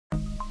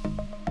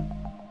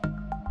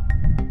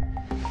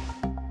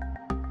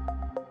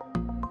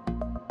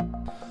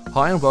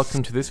Hi and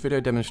welcome to this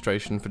video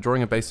demonstration for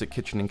drawing a basic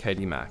kitchen in KD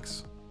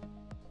Max.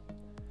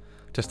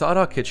 To start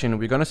our kitchen,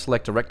 we're going to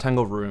select a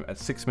rectangle room at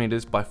 6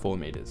 meters by 4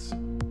 meters.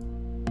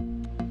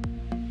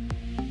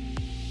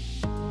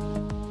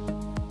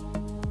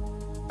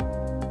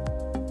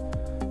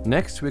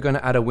 Next, we're going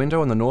to add a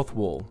window on the north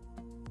wall.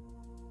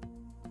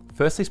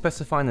 Firstly,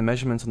 specifying the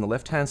measurements on the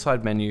left hand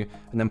side menu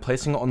and then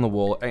placing it on the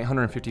wall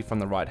 850 from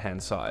the right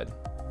hand side.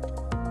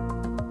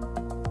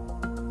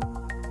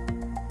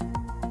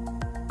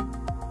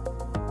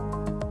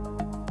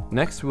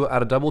 Next, we will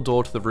add a double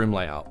door to the room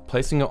layout,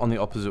 placing it on the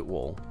opposite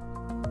wall.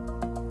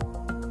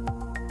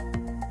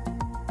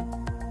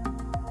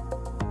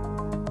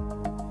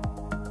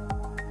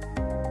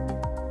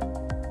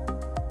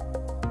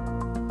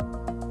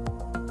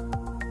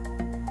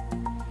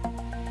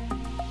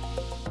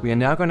 We are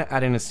now going to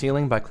add in a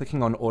ceiling by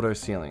clicking on Auto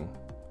Ceiling.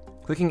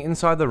 Clicking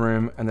inside the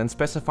room and then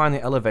specifying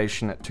the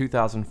elevation at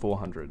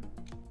 2400.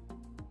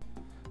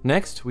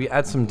 Next, we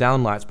add some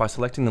downlights by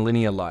selecting the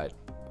linear light.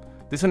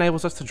 This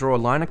enables us to draw a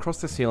line across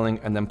the ceiling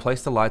and then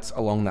place the lights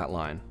along that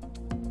line.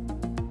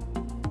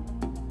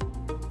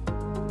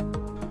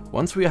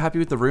 Once we are happy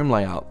with the room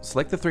layout,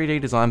 select the 3D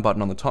design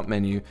button on the top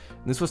menu,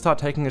 and this will start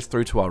taking us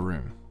through to our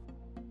room.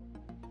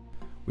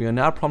 We are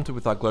now prompted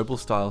with our global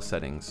style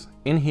settings.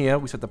 In here,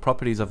 we set the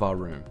properties of our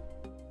room.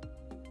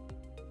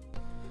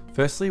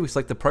 Firstly, we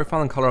select the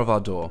profile and color of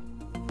our door.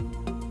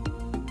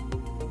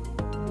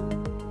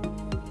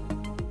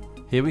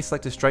 Here we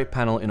select a straight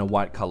panel in a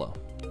white color.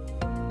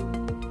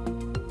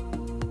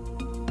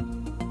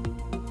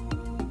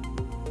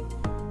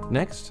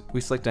 Next,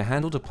 we select a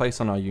handle to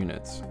place on our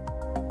units.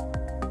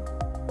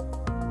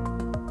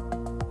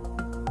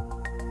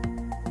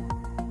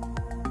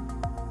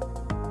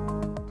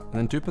 And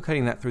then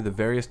duplicating that through the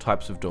various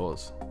types of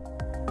doors.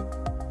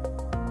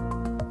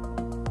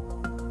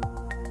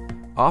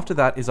 After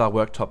that is our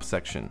worktop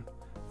section.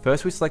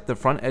 First we select the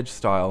front edge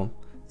style,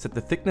 set the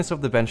thickness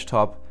of the bench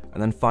top,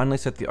 and then finally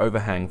set the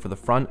overhang for the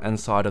front and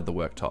side of the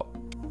worktop.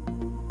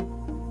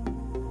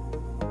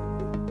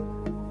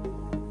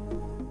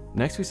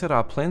 Next we set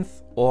our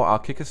plinth or our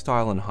kicker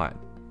style and height.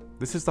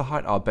 This is the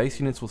height our base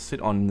units will sit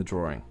on in the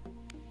drawing.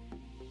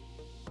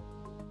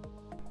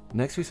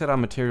 Next we set our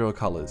material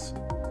colors.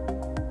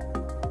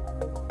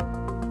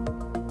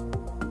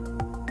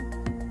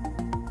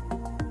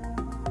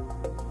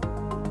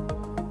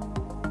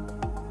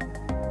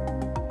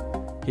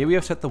 Here we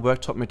have set the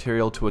worktop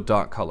material to a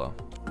dark color.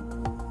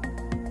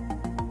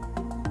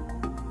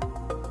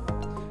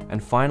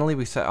 And finally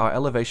we set our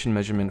elevation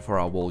measurement for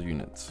our wall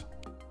units.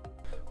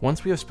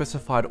 Once we have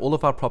specified all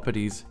of our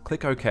properties,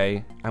 click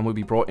OK and we'll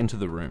be brought into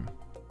the room.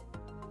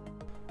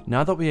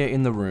 Now that we are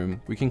in the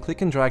room, we can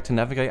click and drag to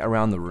navigate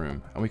around the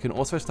room, and we can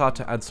also start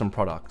to add some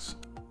products.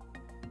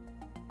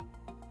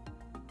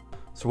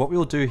 So what we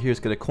will do here is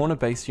get a corner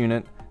base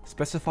unit,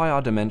 specify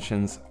our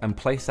dimensions, and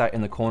place that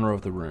in the corner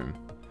of the room.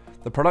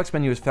 The products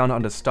menu is found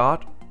under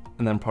Start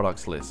and then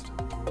Products List.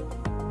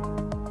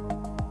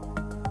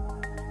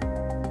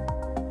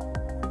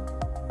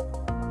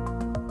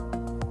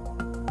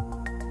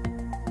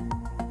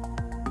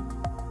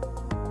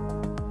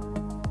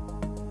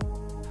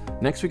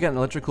 Next we get an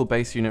electrical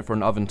base unit for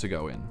an oven to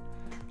go in.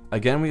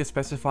 Again we are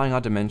specifying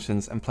our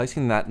dimensions and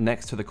placing that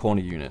next to the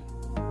corner unit.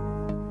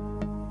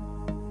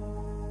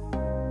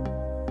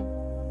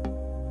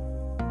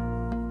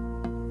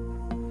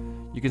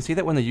 You can see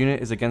that when the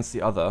unit is against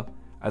the other,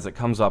 as it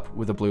comes up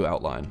with a blue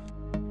outline.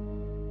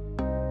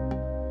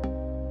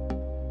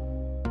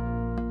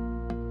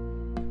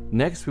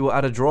 Next we will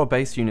add a drawer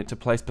base unit to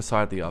place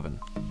beside the oven.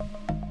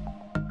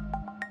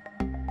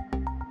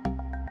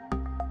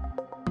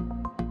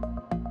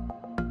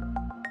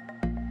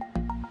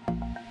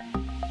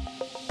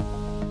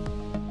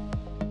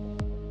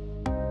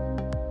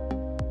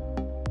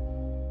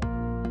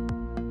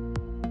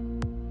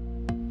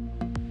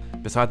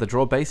 Beside the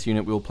drawer base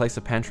unit, we will place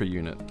a pantry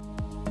unit.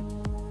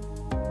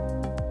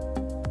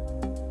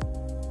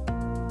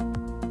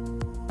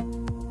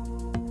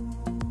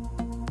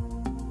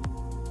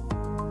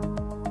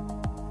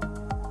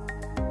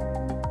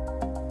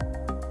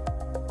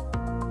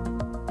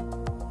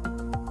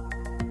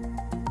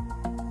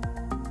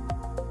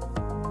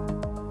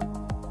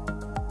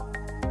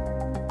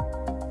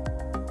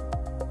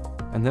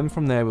 And then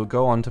from there, we'll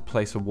go on to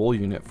place a wall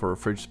unit for a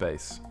fridge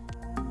space.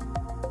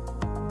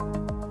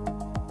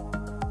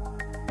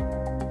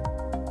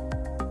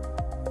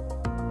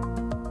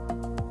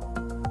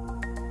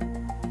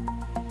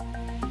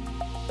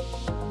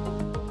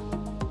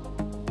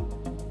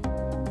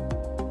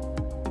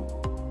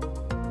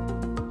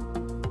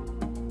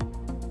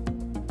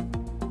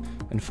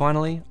 And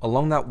finally,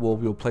 along that wall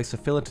we will place a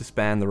filler to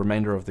span the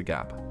remainder of the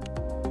gap.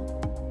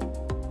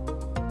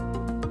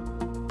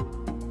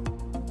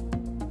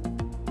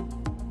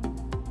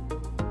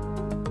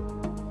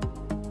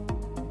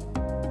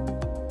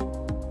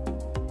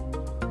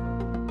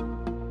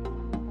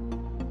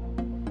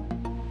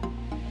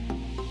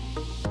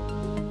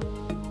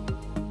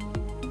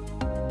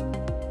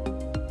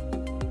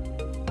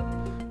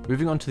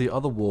 Moving on to the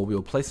other wall, we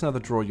will place another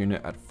drawer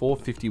unit at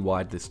 450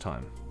 wide this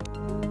time.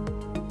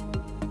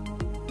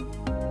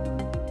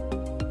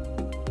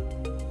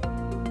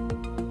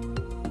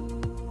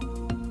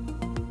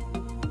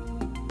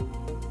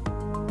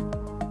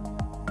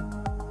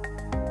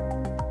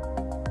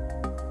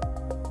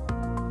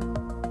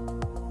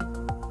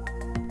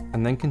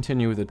 And then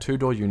continue with a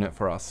 2-door unit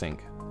for our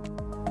sink.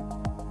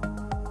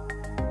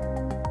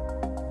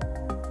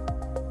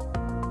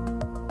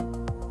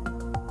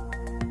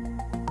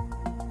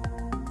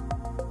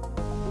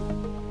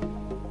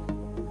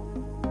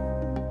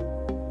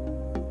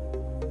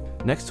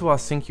 Next to our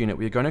sink unit,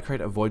 we are going to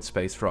create a void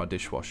space for our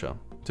dishwasher.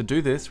 To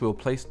do this, we will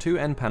place 2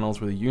 end panels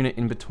with a unit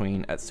in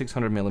between at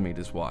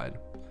 600mm wide.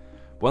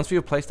 Once we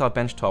have placed our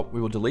bench top,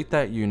 we will delete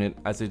that unit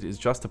as it is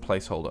just a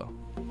placeholder.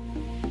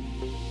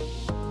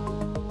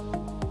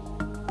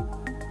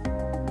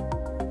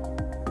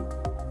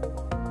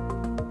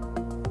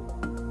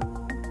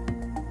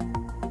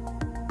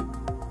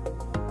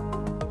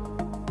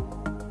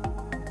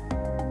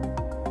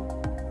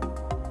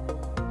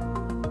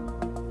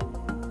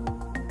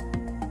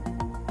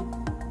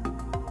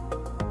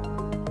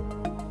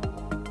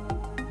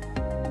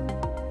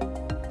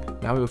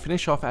 Now we will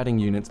finish off adding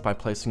units by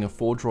placing a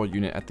 4-drawer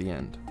unit at the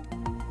end.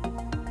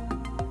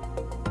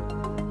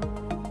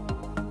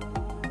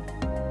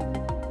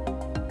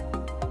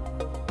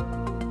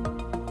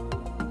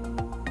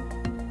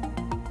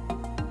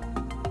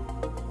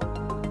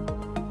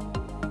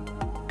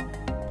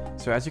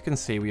 So as you can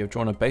see, we have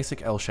drawn a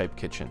basic L-shaped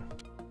kitchen.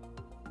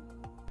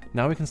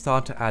 Now we can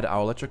start to add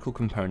our electrical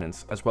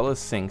components, as well as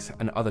sinks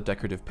and other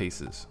decorative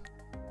pieces.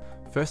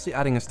 Firstly,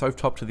 adding a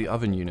stovetop to the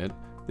oven unit.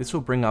 This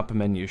will bring up a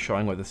menu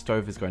showing where the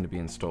stove is going to be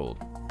installed.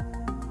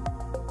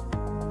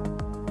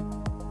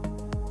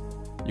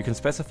 You can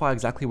specify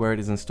exactly where it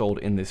is installed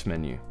in this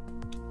menu.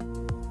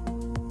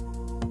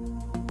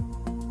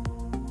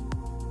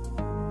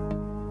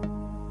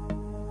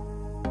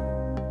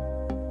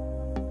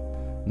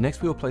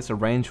 Next, we will place a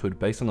range hood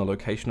based on the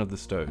location of the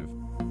stove.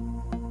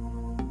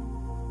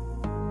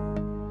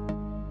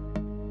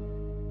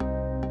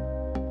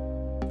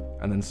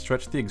 And then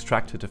stretch the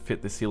extractor to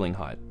fit the ceiling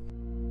height.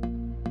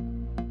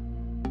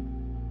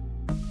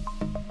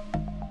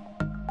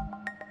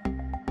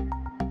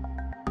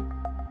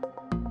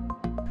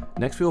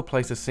 Next, we will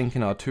place a sink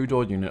in our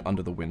 2-door unit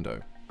under the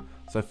window.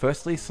 So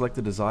firstly, select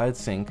the desired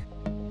sink,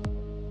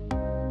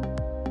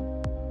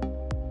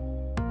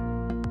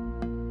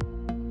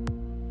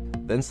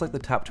 then select the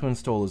tap to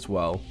install as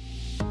well,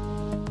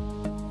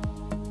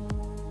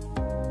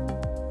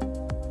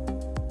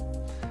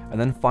 and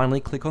then finally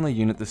click on the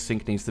unit the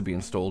sink needs to be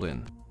installed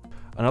in.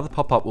 Another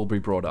pop-up will be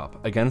brought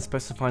up, again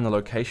specifying the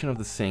location of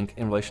the sink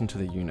in relation to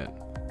the unit.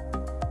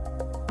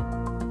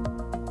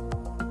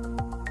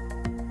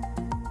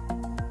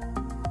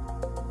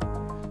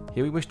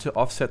 Here we wish to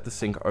offset the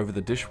sink over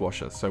the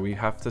dishwasher, so we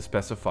have to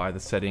specify the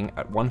setting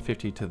at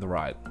 150 to the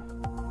right.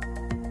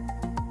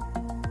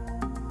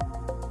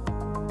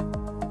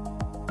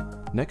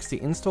 Next, the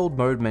installed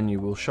mode menu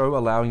will show,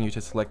 allowing you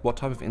to select what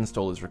type of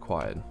install is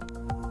required.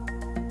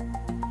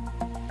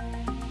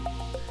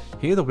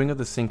 Here the wing of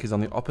the sink is on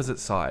the opposite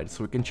side,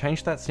 so we can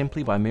change that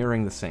simply by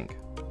mirroring the sink.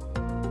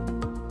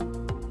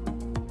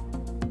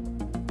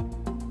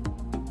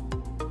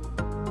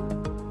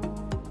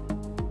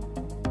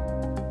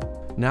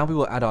 Now we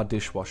will add our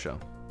dishwasher.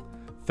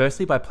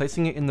 Firstly, by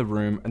placing it in the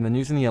room and then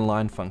using the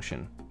align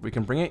function, we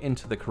can bring it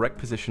into the correct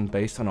position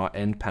based on our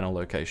end panel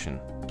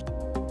location.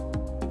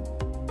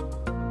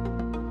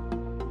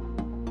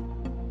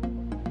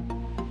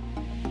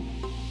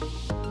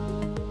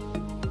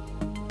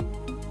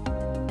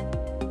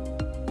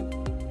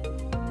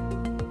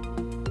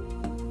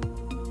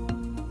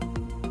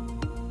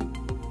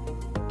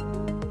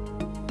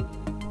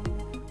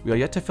 We are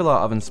yet to fill our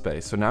oven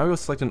space, so now we will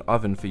select an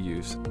oven for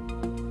use.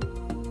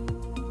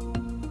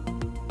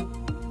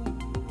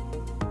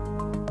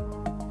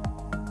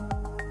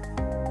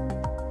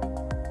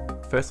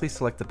 Firstly,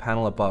 select the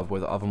panel above where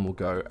the oven will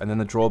go, and then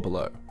the drawer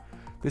below.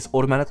 This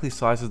automatically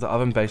sizes the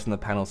oven based on the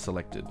panel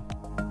selected.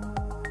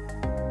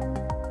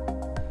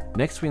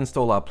 Next, we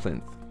install our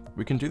plinth.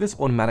 We can do this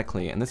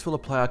automatically, and this will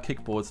apply our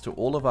kickboards to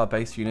all of our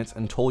base units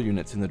and tall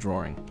units in the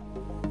drawing.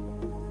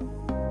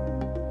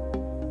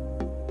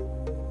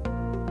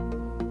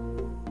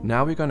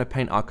 Now we're going to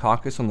paint our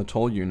carcass on the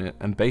tall unit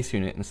and base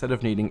unit instead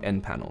of needing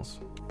end panels.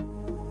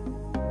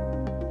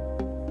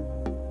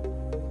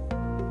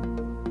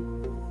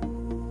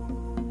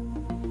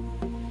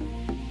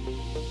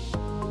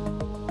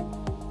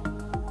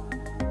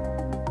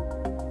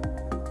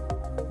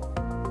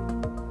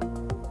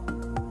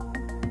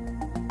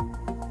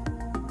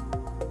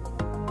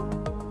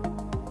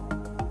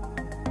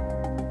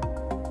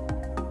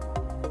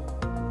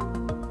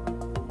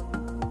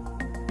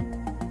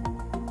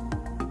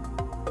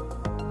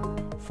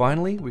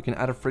 Finally, we can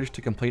add a fridge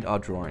to complete our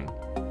drawing.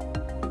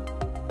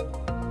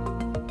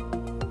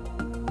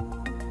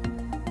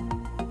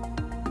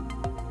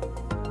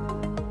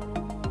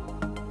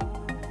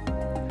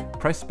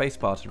 Press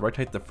spacebar to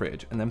rotate the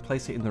fridge and then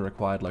place it in the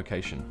required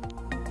location.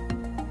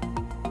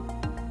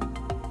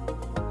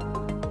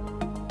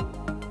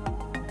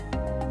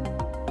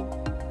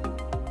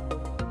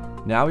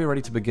 Now we're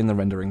ready to begin the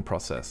rendering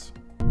process.